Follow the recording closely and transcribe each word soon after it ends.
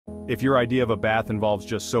If your idea of a bath involves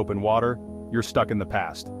just soap and water, you're stuck in the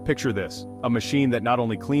past. Picture this, a machine that not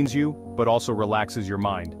only cleans you, but also relaxes your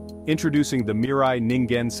mind. Introducing the Mirai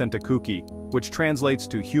Ningen Sentakuki, which translates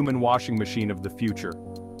to human washing machine of the future.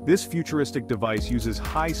 This futuristic device uses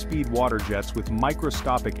high-speed water jets with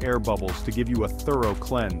microscopic air bubbles to give you a thorough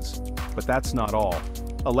cleanse. But that's not all.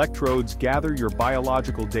 Electrodes gather your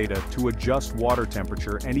biological data to adjust water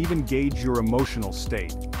temperature and even gauge your emotional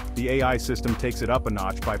state. The AI system takes it up a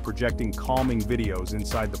notch by projecting calming videos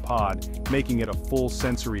inside the pod, making it a full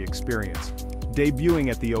sensory experience.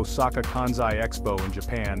 Debuting at the Osaka Kansai Expo in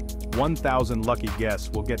Japan, 1,000 lucky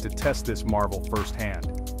guests will get to test this marvel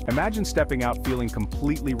firsthand. Imagine stepping out feeling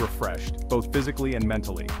completely refreshed, both physically and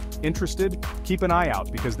mentally. Interested? Keep an eye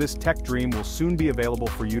out because this tech dream will soon be available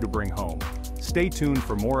for you to bring home. Stay tuned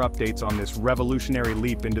for more updates on this revolutionary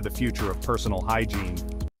leap into the future of personal hygiene.